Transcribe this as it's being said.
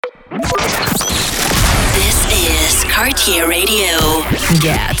This is Cartier Radio.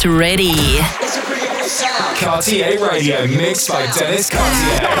 Get ready. Cartier Radio mixed by Dennis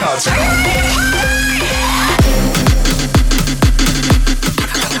Cartier.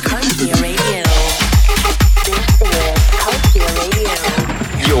 Cartier Radio. This is Cartier Radio.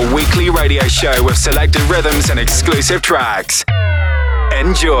 Your weekly radio show with selected rhythms and exclusive tracks.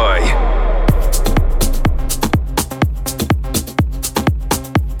 Enjoy.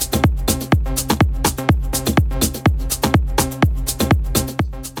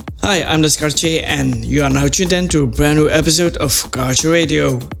 Hi, I'm Dennis Cartier and you are now tuned in to a brand new episode of Cartier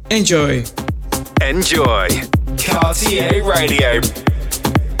Radio. Enjoy! Enjoy. Cartier Radio.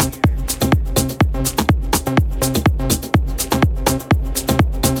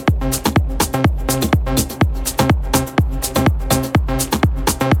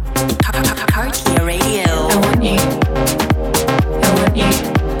 Cartier Radio. I want you. I want you.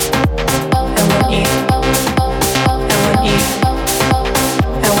 I want you. I want you. I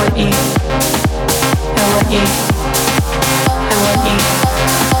want you.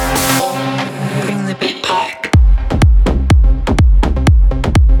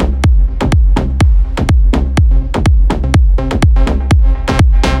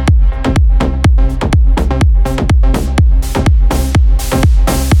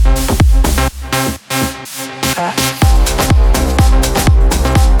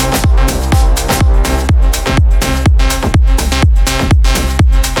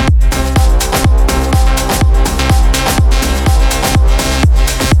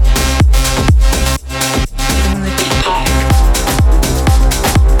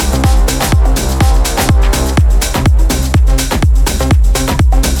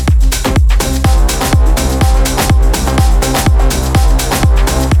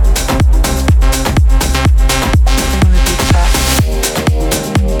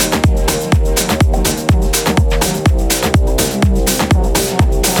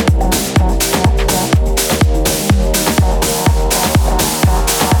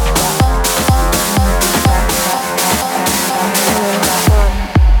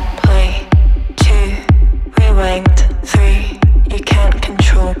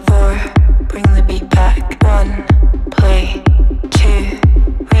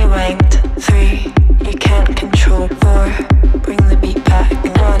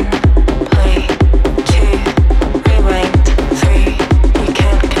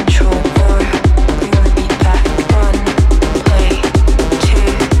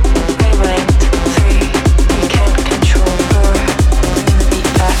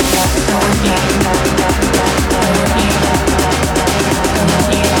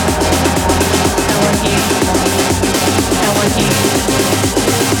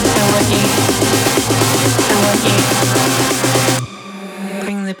 I want you.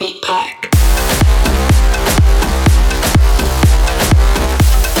 Bring the beat back.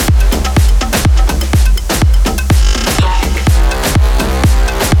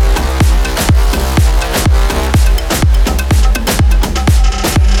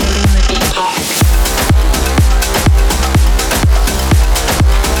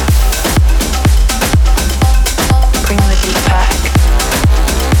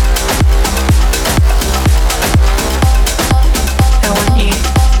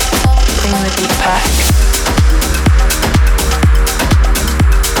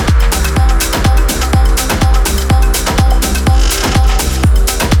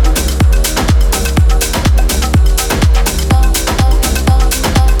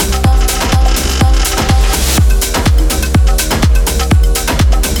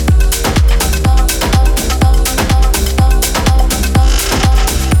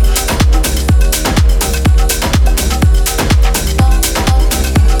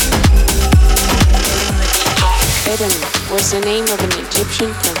 was the name of an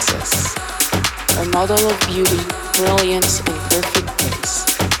Egyptian princess, a model of beauty, brilliance, and perfect grace.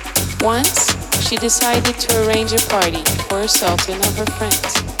 Once, she decided to arrange a party for herself and of her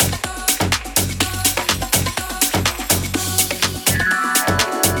friends.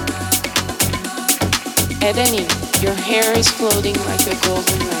 Edeni, your hair is floating like a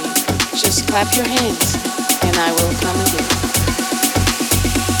golden rain. Just clap your hands, and I will come again.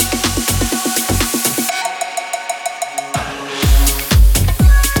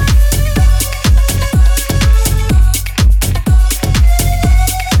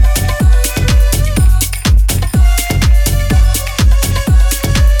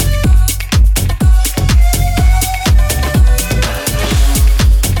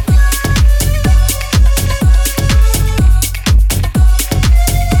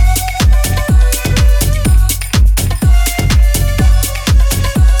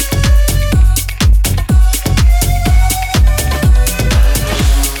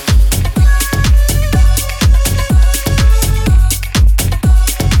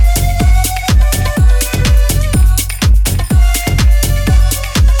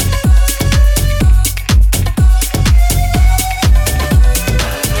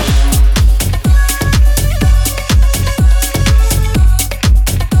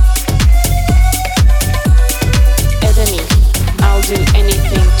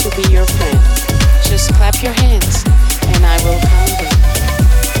 anything to be your friend. Just clap your hands and I will come again.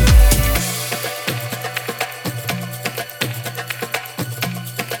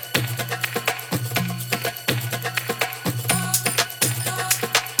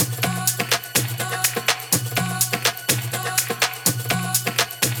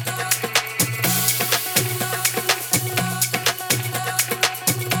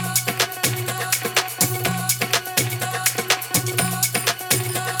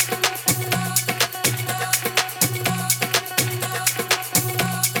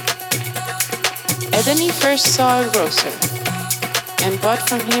 Edeni first saw a grocer and bought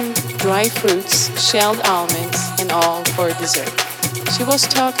from him dry fruits, shelled almonds, and all for dessert. She was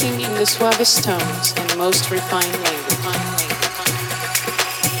talking in the suavest tones and most refined language.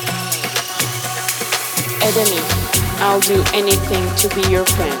 Edeni, I'll do anything to be your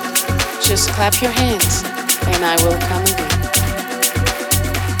friend. Just clap your hands and I will come again.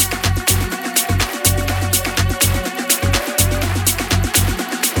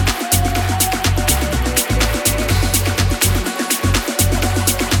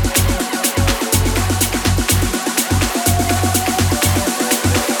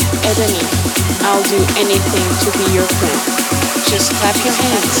 Edeni, I'll do anything to be your friend. Just clap your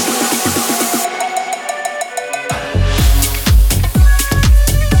hands.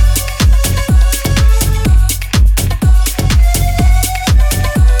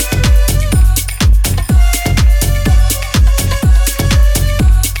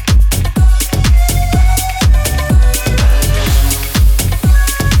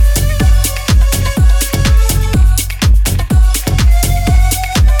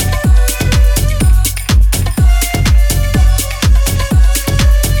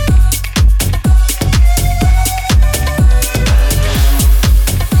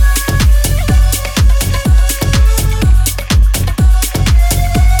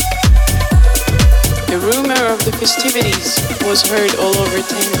 Festivities was heard all over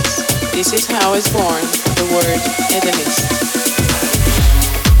Tennis. This is how is born the word Edemist.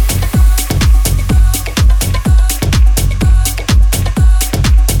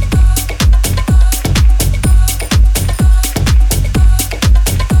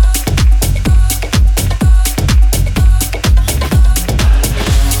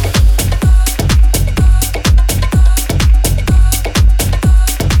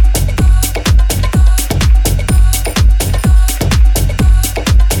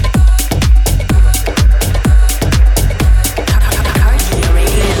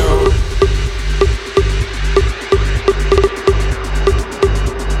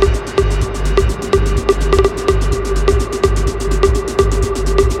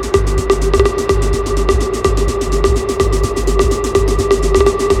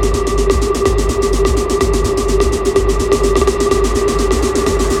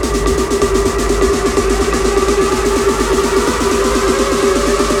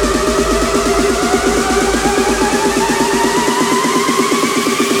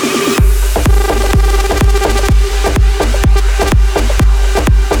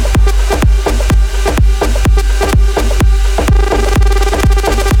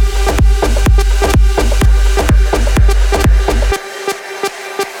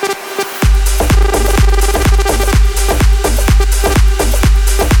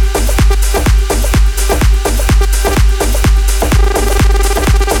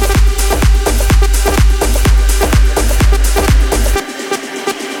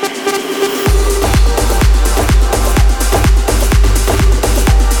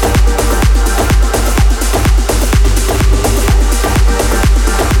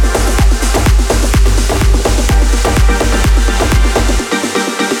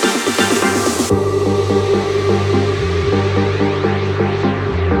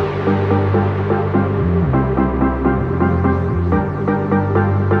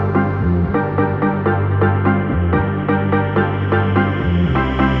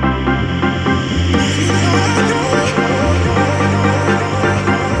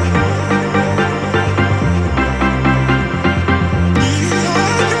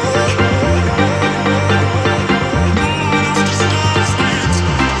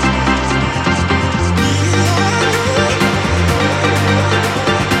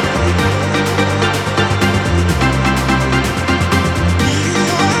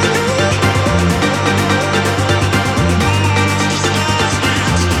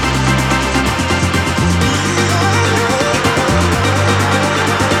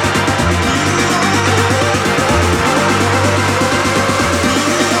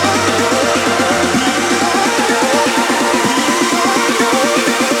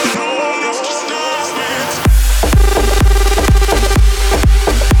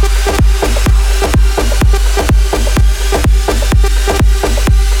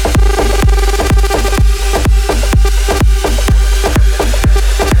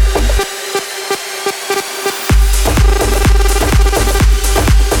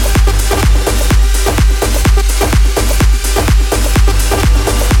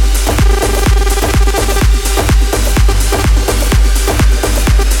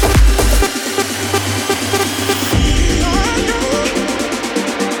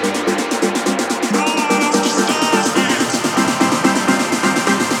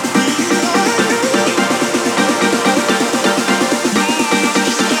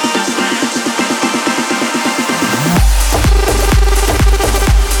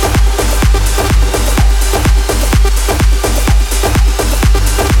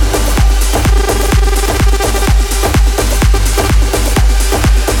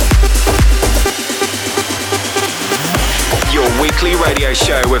 radio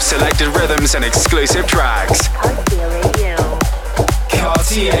show with selected rhythms and exclusive tracks. Cartier Radio.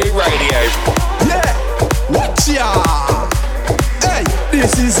 Cartier Radio. Yeah, watch ya. Hey,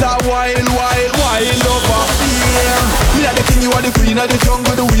 this is a wild, wild, wild over here. Me a the king, you are the queen of the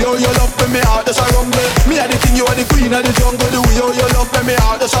jungle. The way how you love me, me heart just a rumble. Me a the king, you are the queen of the jungle. The way how you love me, me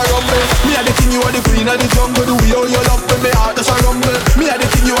heart just a rumble. Me a the king, you are the queen of the jungle. The way how you love me, me heart just a rumble. Me a the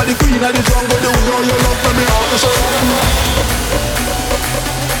king, you are the queen of the jungle. The way how you love me, me heart just a rumble.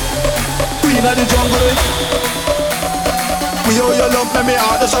 Queen of the jungle. We how you love me, me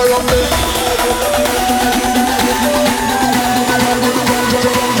heart just a rumble.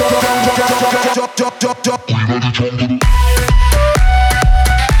 Drop.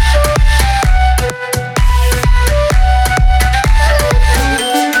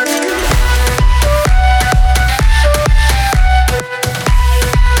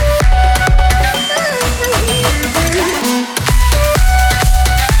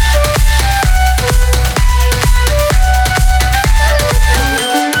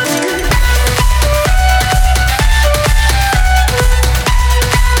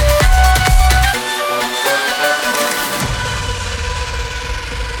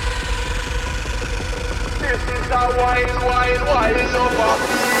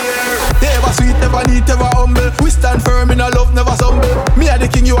 Never neat, never humble. We stand firm in our love, never stumble. Me are the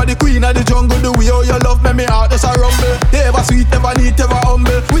king, you are the queen of the jungle. The way how you love me, me heart just a rumble. Never sweet, never neat, never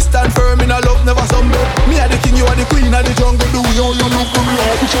humble. We stand firm in our love, never stumble. Me are the king, you are the queen of the jungle. The way how you love me, me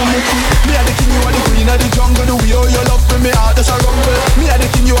heart just a rumble. Me are the king, you are the queen of the jungle. The way how you love me, me heart just a rumble. Me are the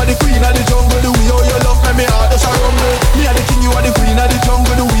king, you are the queen of the jungle. The way how you love me, me heart just a rumble. Me are the king, you are the queen of the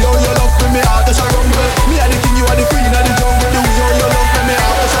jungle. The way how you love me, me heart just a rumble. Me are the king, you are the queen of the jungle. The way how you love me, me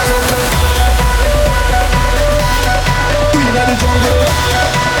heart just a rumble. Queen of the jungle.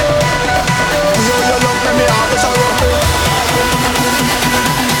 We all your love and me heart is a rumble.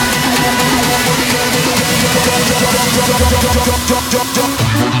 Drop.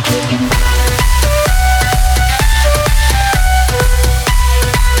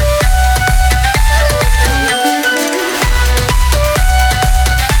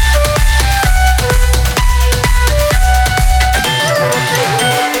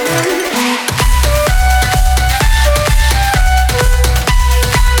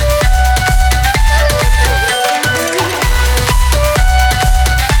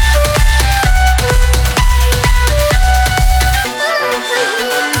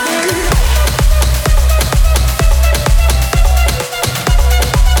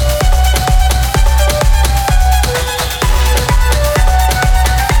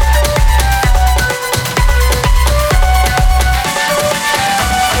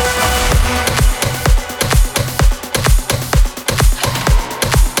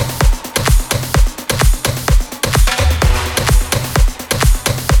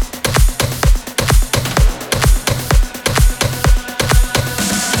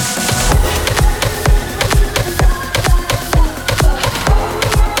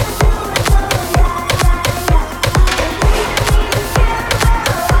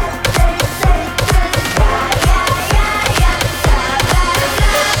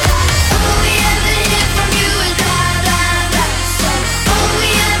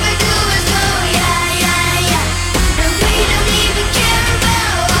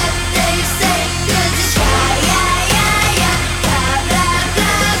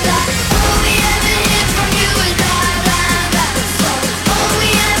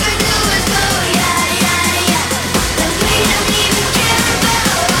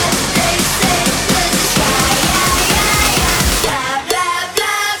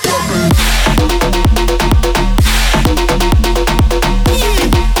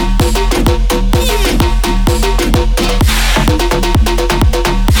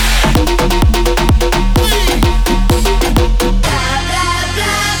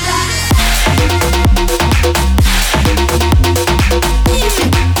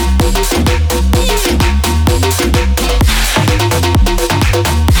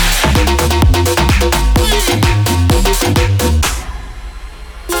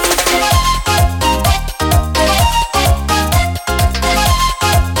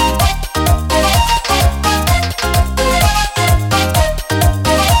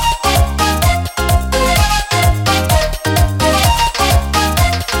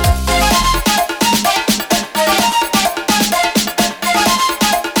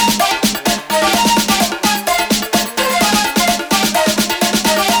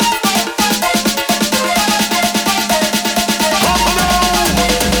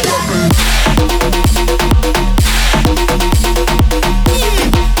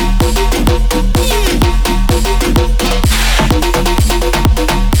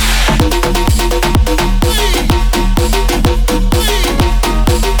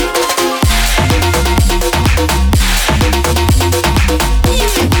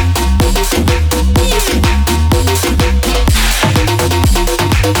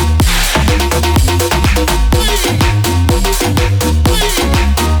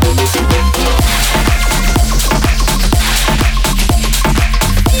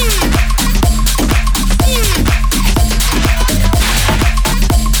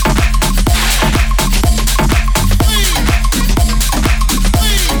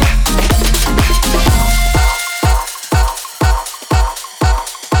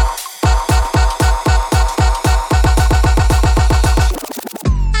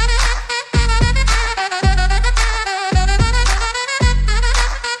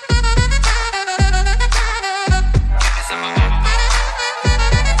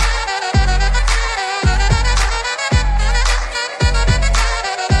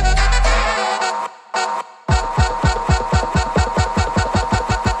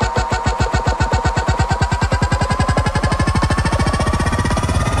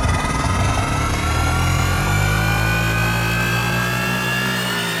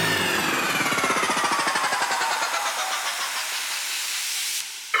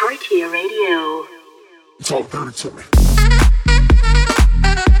 Cartier Radio. Talk dirty to me.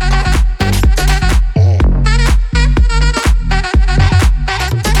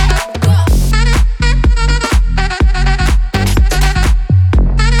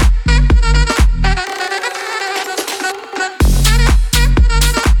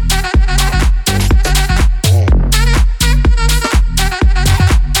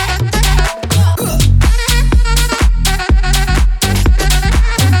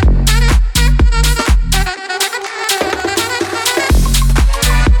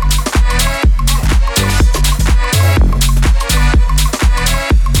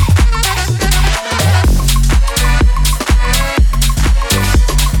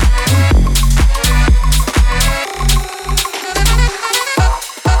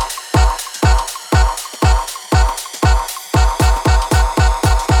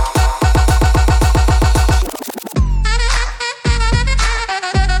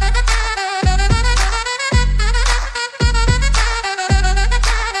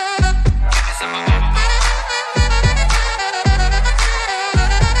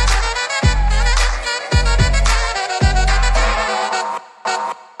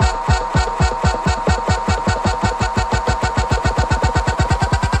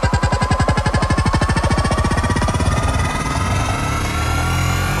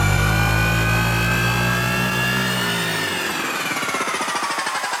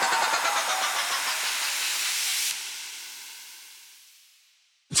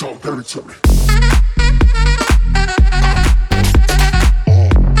 Talk dirty to me.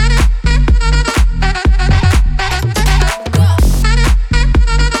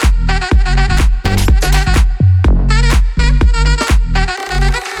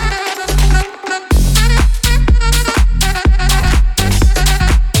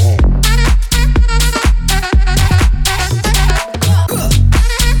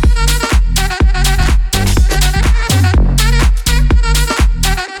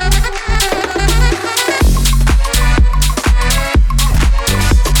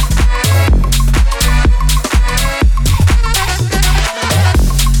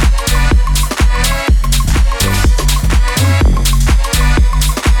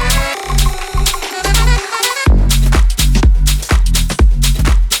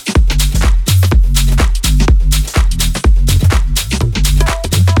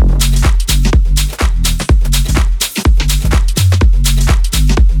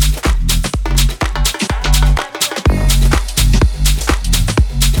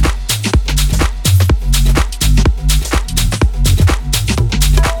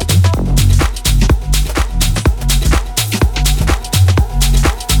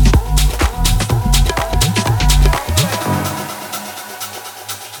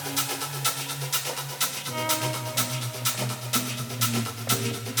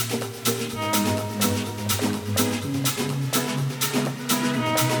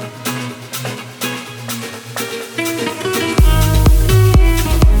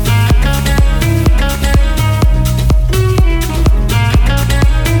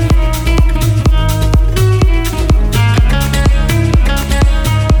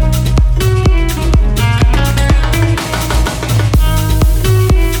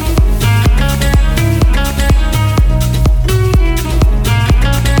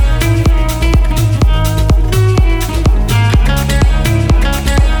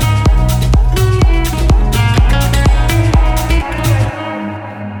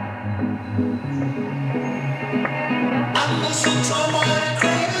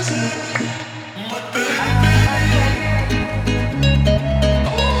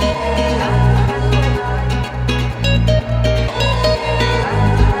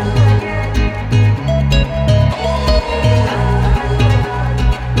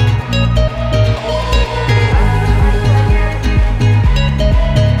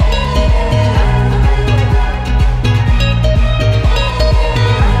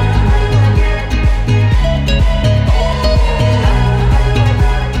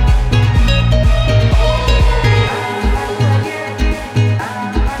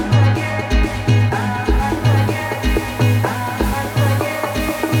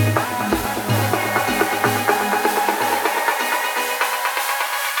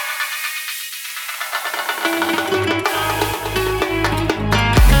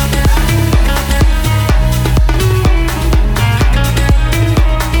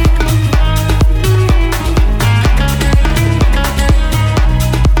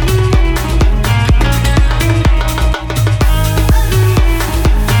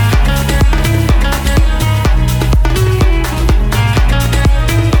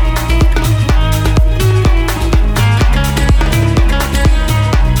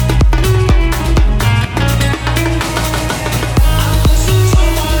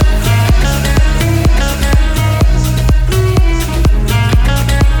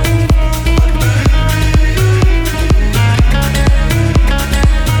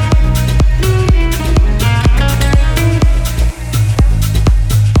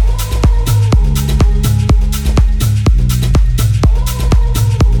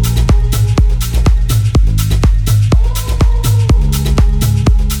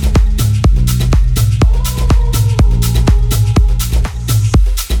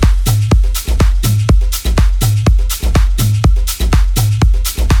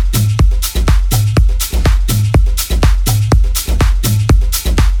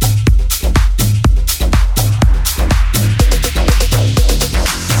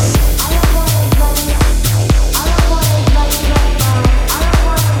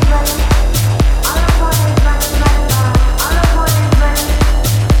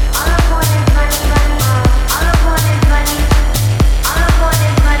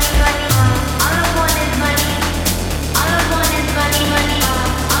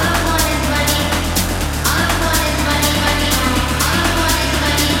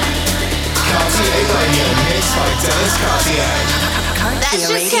 Dennis Cartier. Cartier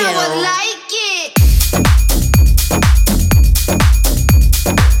just how I Radio. like it.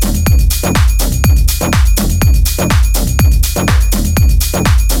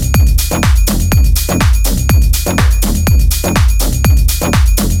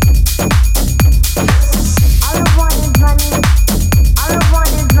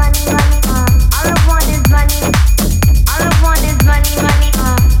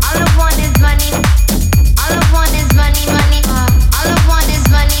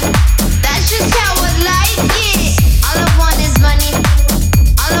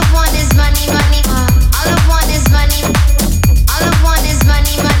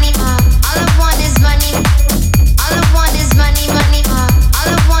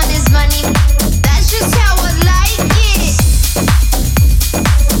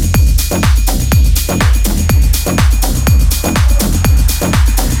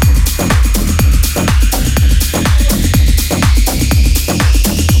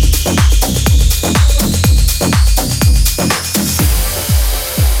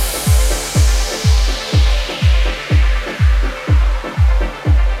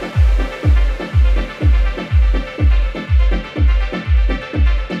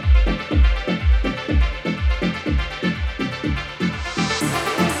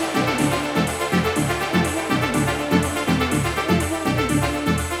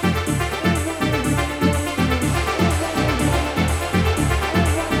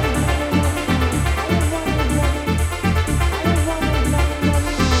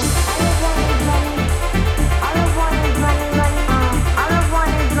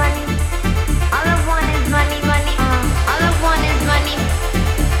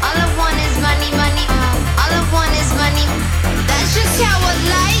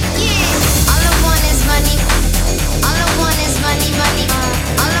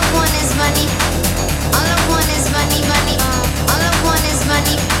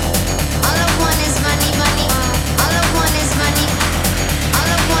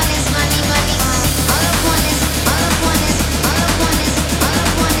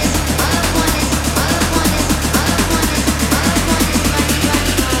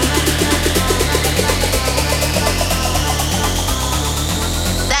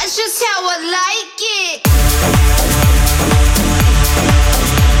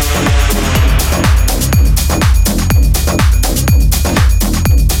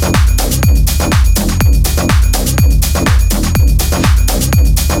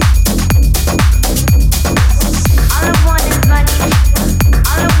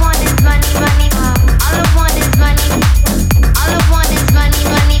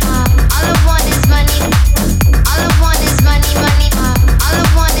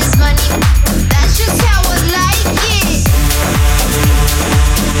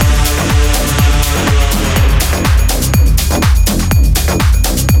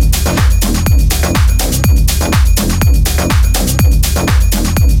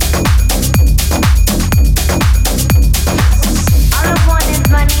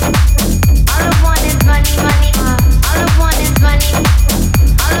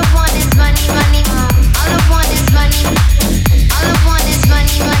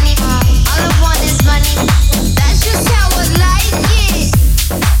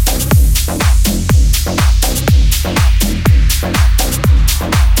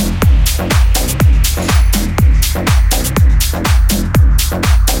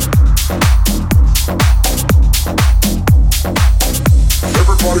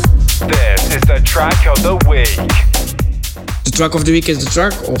 Track of the week. The track of the week is the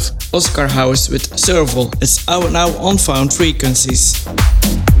track of Oscar House with Serval. It's out now on Found Frequencies.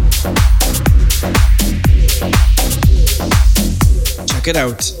 Check it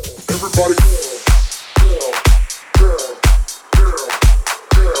out. Everybody.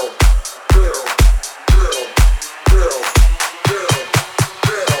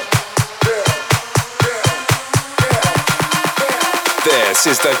 This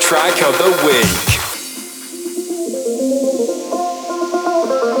is the track of the week.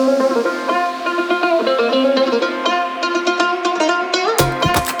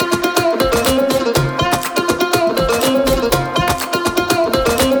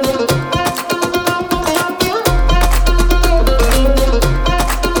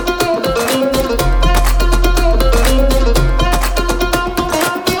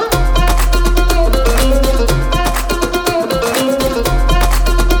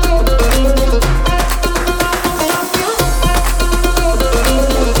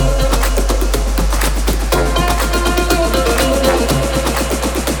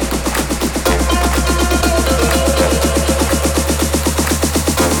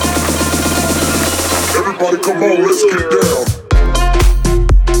 come on, let's get down.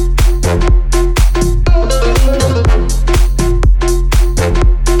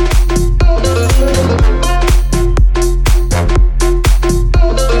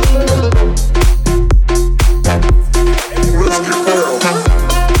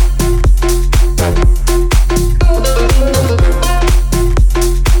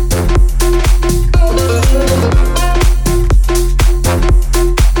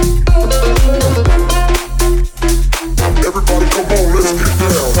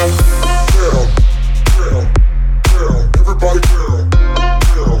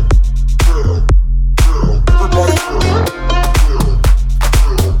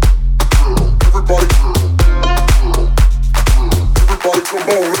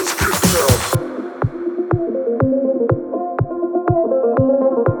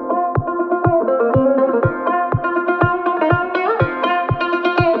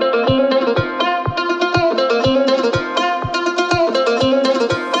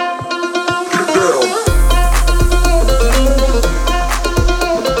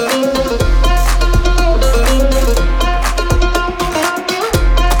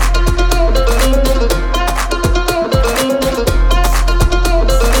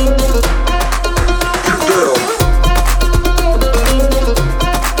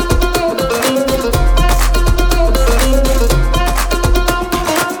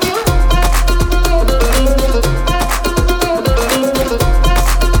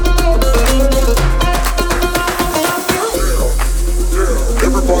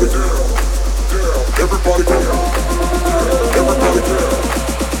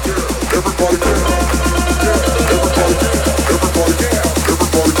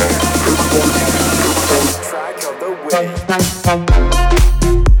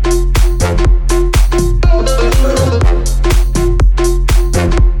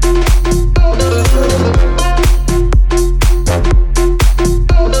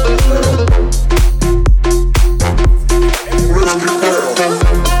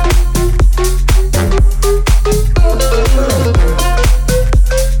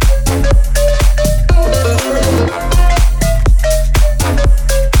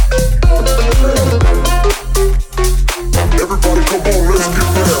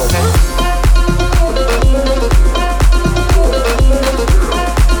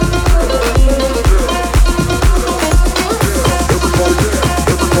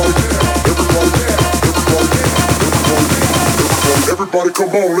 Everybody come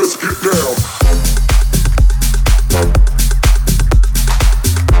on, let's get down.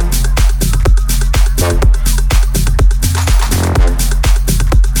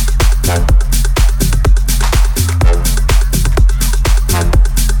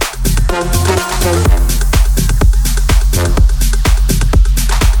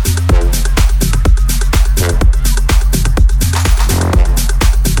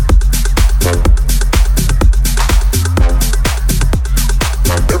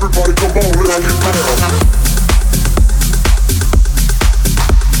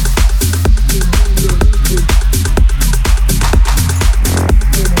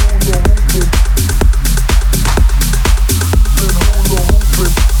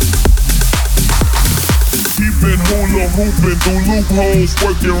 Loopholes,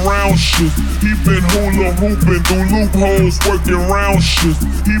 working round shit. He been hula hooping through loopholes, working round shit.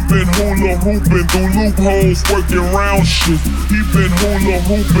 He been hula hooping through loopholes, working round shit. He been hula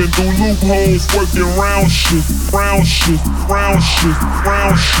hooping through loopholes, working round shit. Round shit, round shit,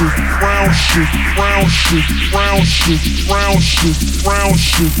 round shit, round shit, round shit, round shit, round shit, round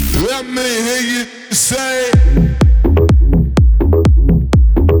shit. Let me hear you say.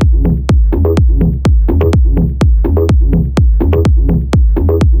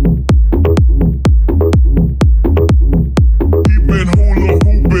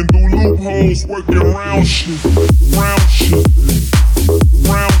 Working round shit, round shit,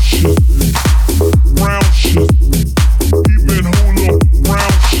 round shit, round shit. He been hula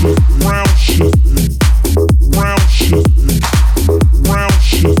round shit, round shit, round shit, round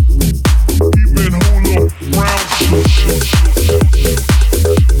shit. He been hula round shit,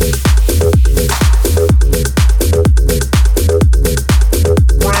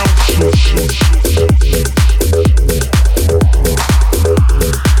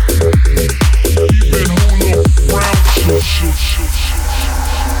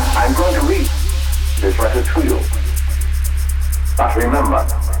 I'm going to read this letter to you. But remember,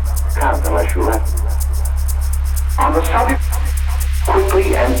 can't unless you let. On the subject,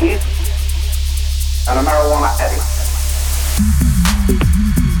 quickly and easy, and a marijuana addict.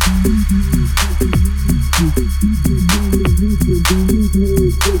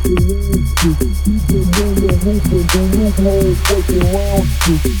 loopholes, working round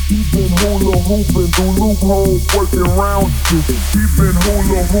shit. He been hula hooping through loopholes, working round shit. He been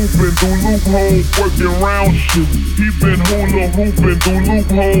hula hooping through loopholes, working round shit. He been hula hooping through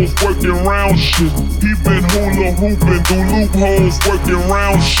loopholes, working round shit. He been hula hooping through loopholes, working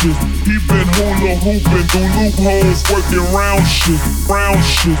round shit. He been hula hooping through loopholes, working round shit, round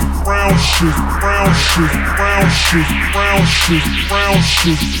shit, round shit, round shit, round shit, round shit, round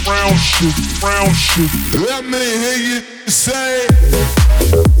shit, round shit, round shit. Let me hear you say.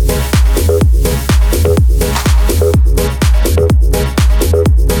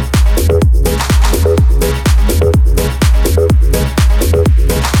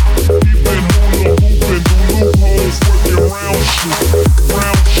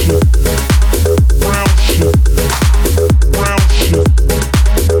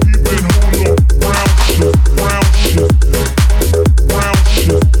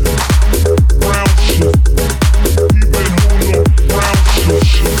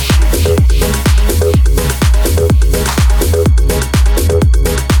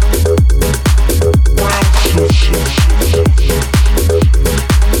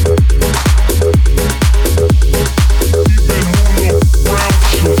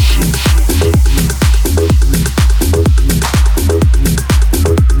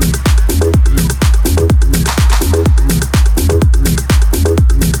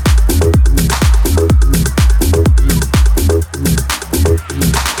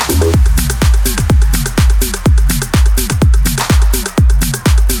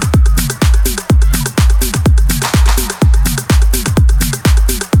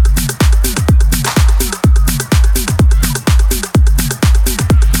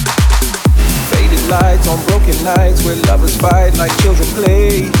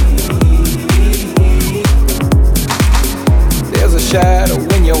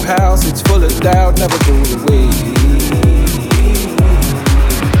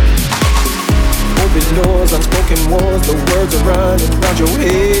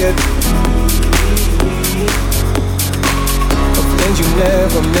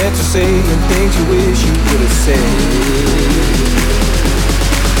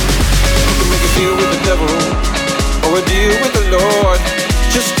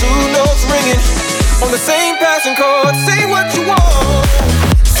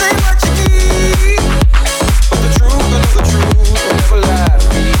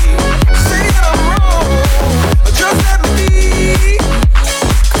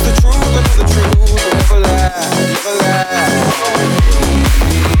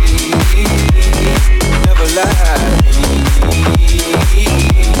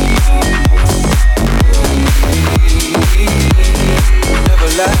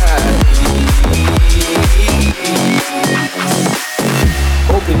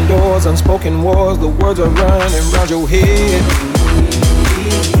 Unspoken wars, the words are running round your head.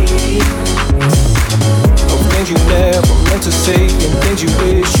 Of things you never meant to say and things you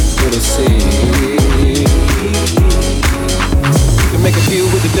wish you could have said. You can make a deal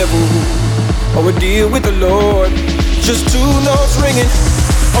with the devil or a deal with the Lord. Just two notes ringing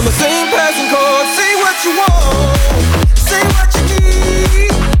on the same passing chord. Say what you want, say what you need.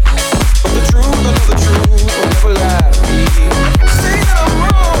 But the truth, I know the truth will never lie to me. Say that I'm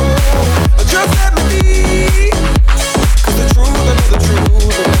wrong, or just let me be. 'Cause the truth, I know the truth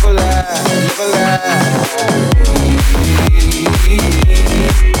will never lie, never lie.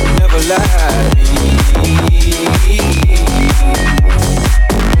 Never lie to me.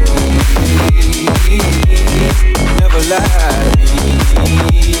 Never lie to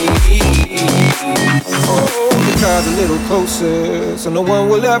me. Oh, the cards a little closer, so no one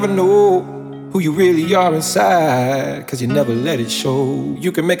will ever know who you really are inside, 'cause you never let it show.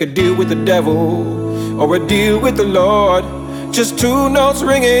 You can make a deal with the devil or a deal with the Lord. Just two notes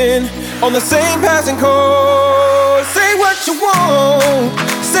ringing on the same passing chord. Say what you want,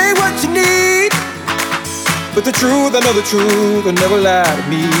 say what you need. But the truth, I know the truth will never lie to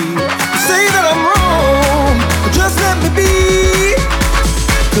me. You say that I'm wrong, but just let me be.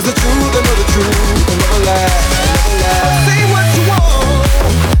 'Cause the truth, I know the truth will never lie, never lie. Say what you want,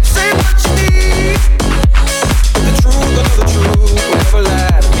 say what you need. But the truth, I know the truth will never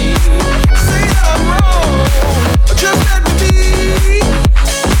lie to me. Say that I'm wrong, but just let me be.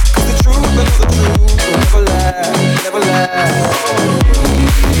 'Cause the truth, I know the truth will never lie, never lie.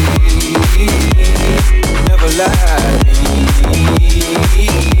 Never lie to me.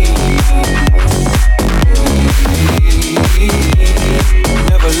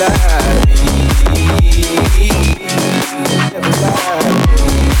 Never lie to me. Never lie to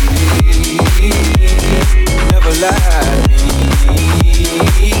me. Never lie to me.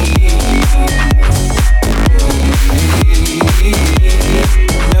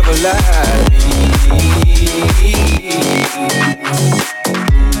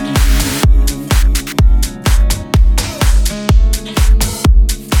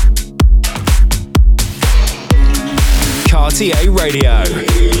 Cartier Radio.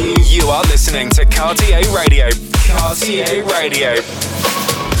 You are listening to Cartier Radio. Cartier Radio.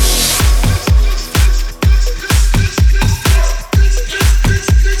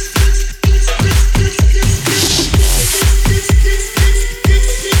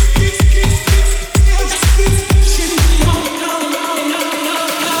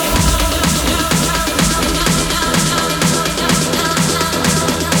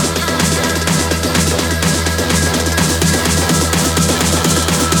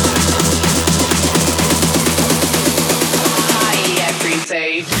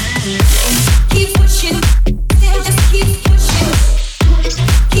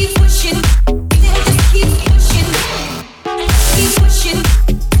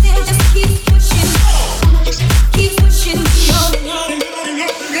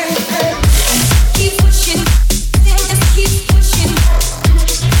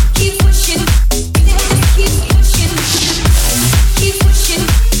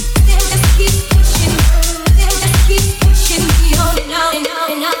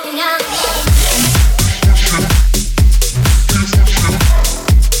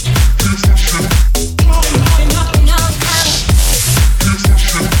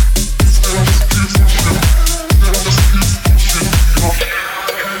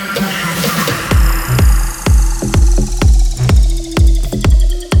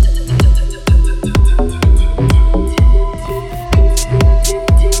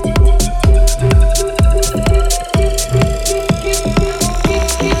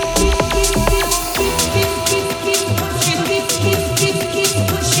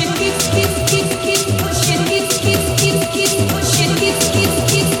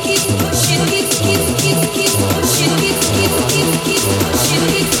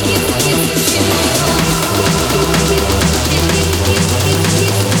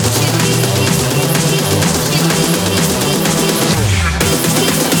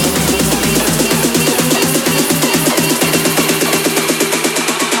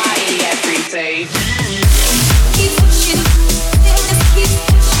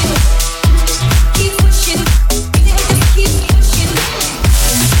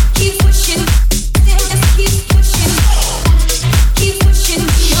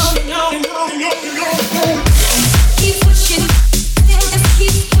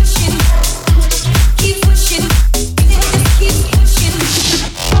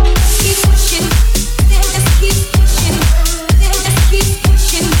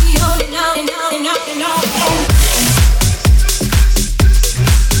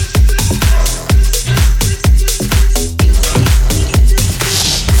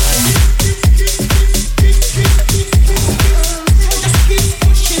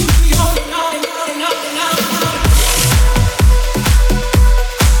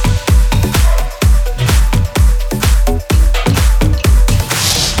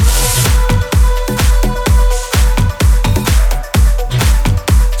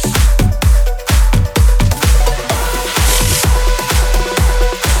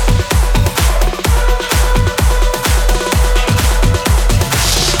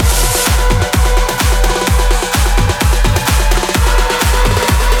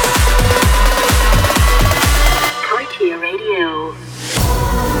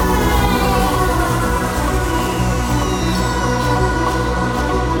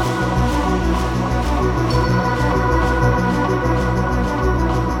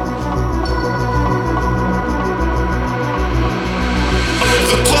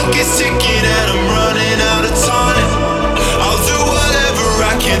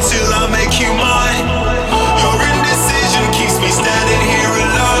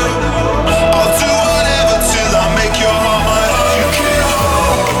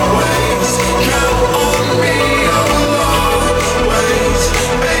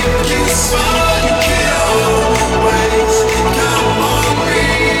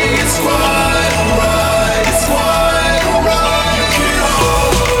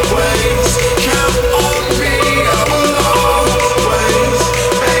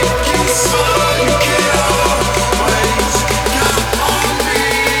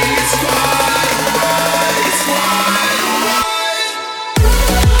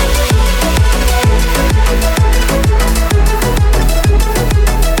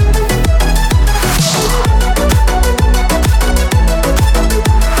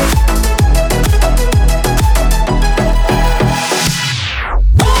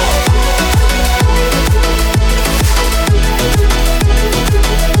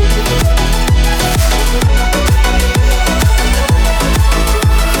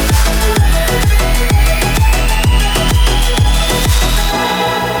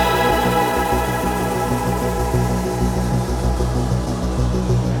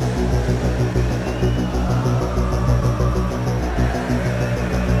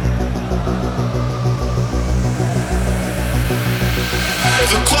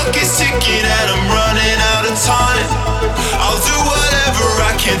 The clock is ticking and I'm running out of time. I'll do whatever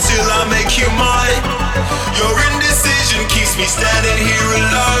I can till I make you mine. Your indecision keeps me standing here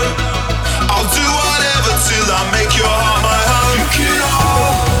alone. I'll do whatever till I make your heart my home. You can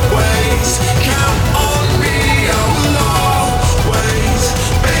always count on me. I will always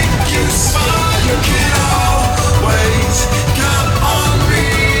make you smile. You can always count on me.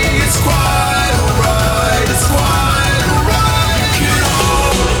 It's quite alright. It's quite alright. You can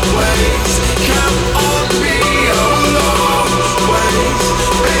always count on me. I will always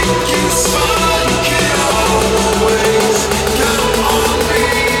make you smile. You can always count on me.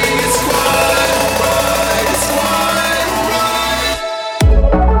 It's quite alright. It's quite alright.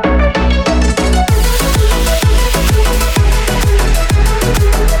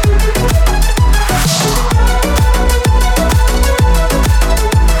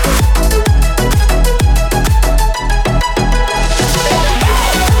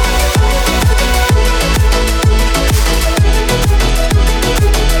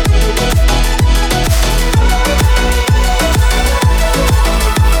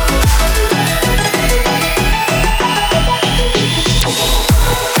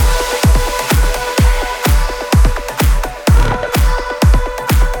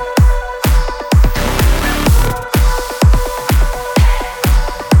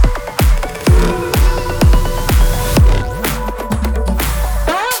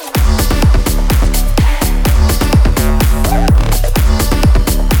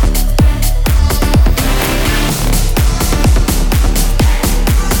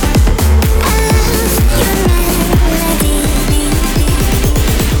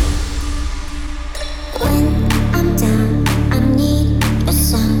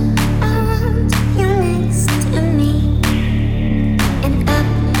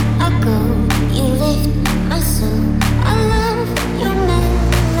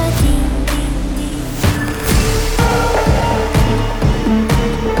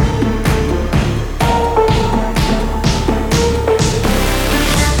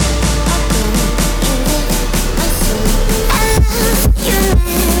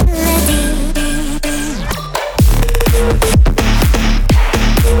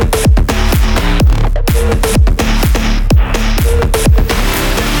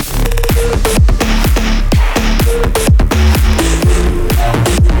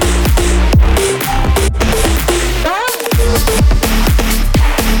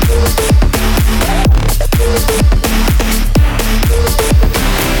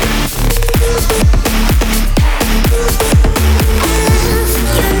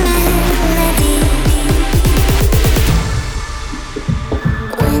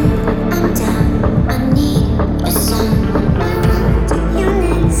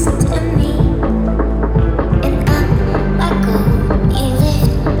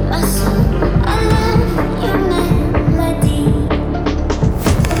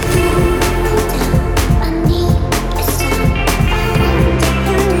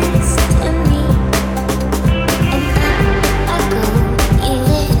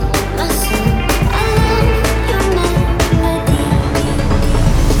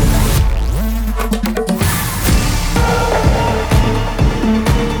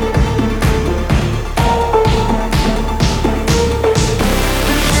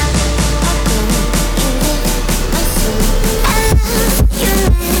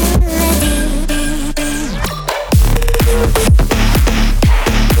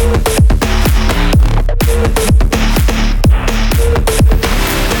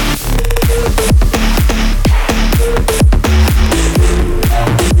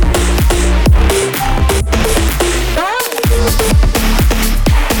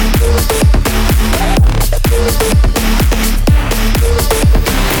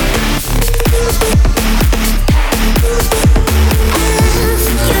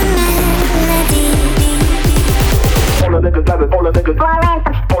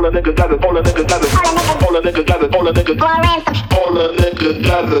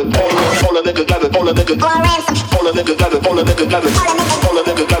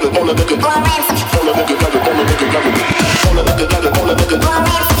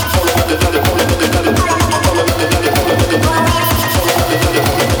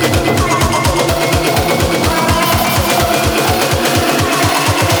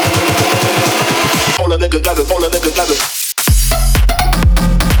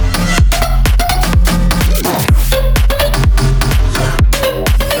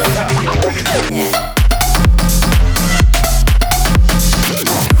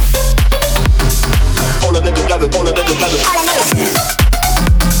 All the niggas gather.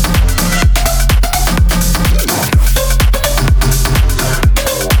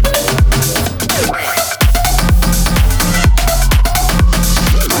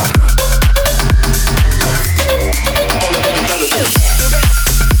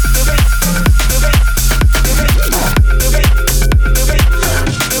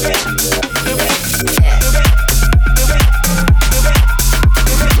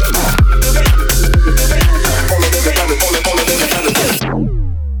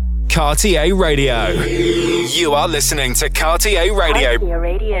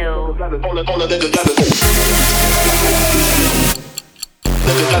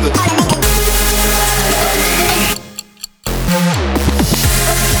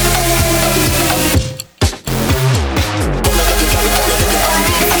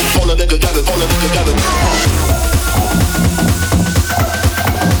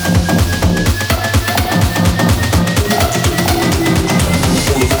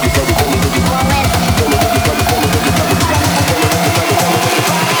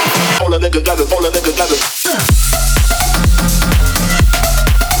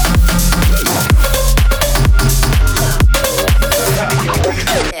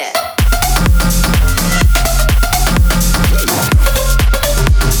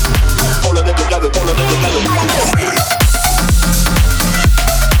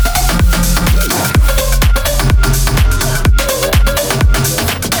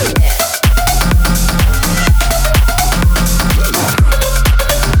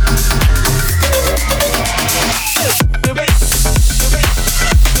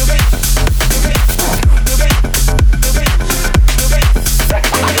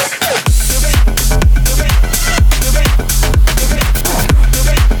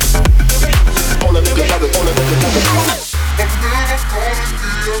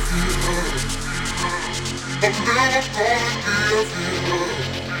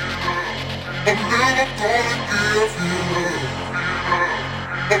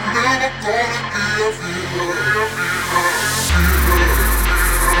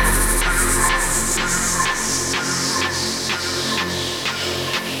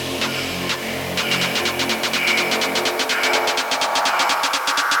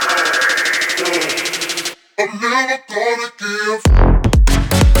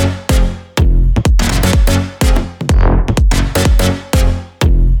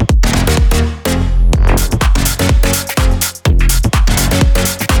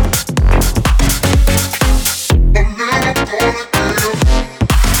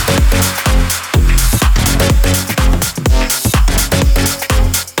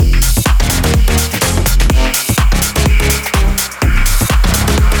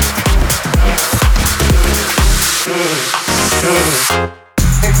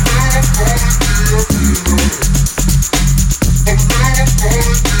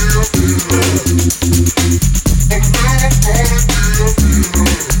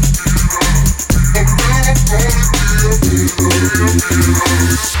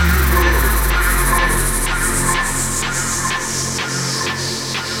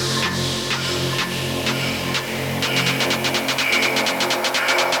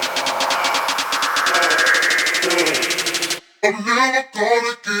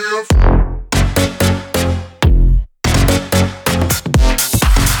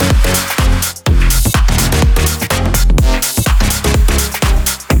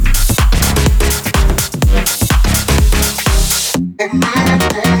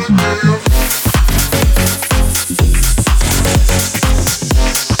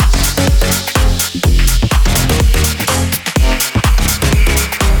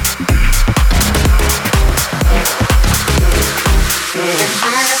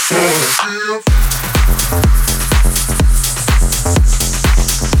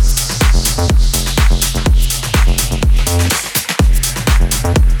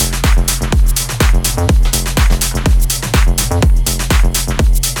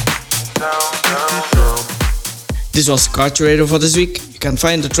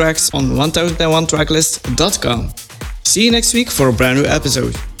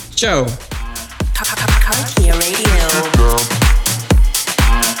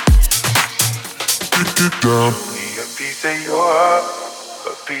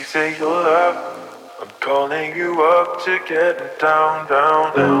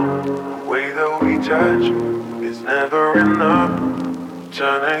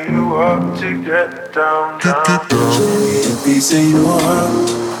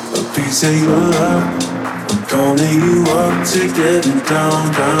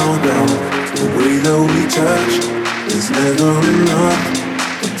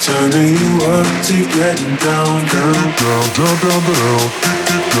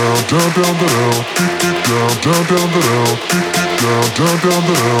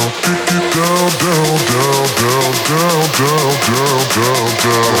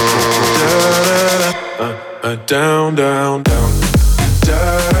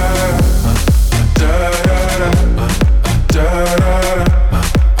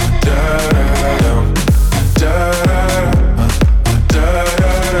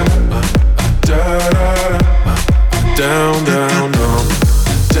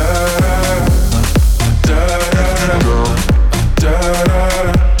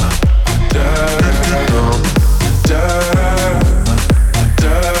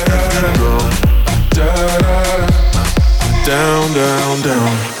 down,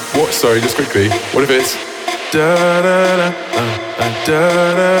 down. What? Sorry, just quickly. What if it's da da da da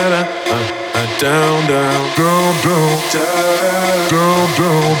da da down, down, down, down, down,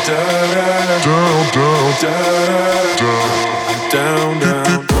 down, down, down, down, down,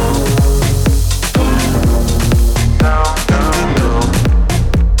 down.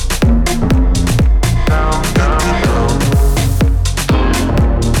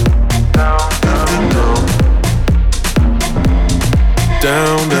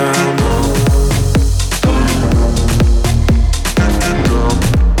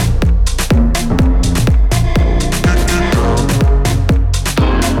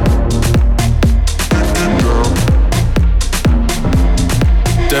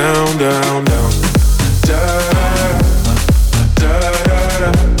 Down, down, down, down, down.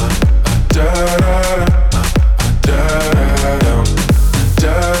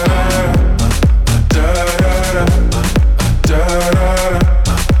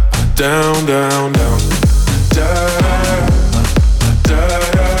 Down, down, down.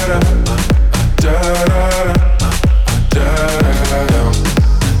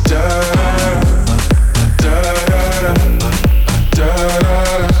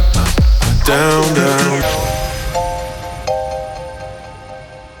 Down, down.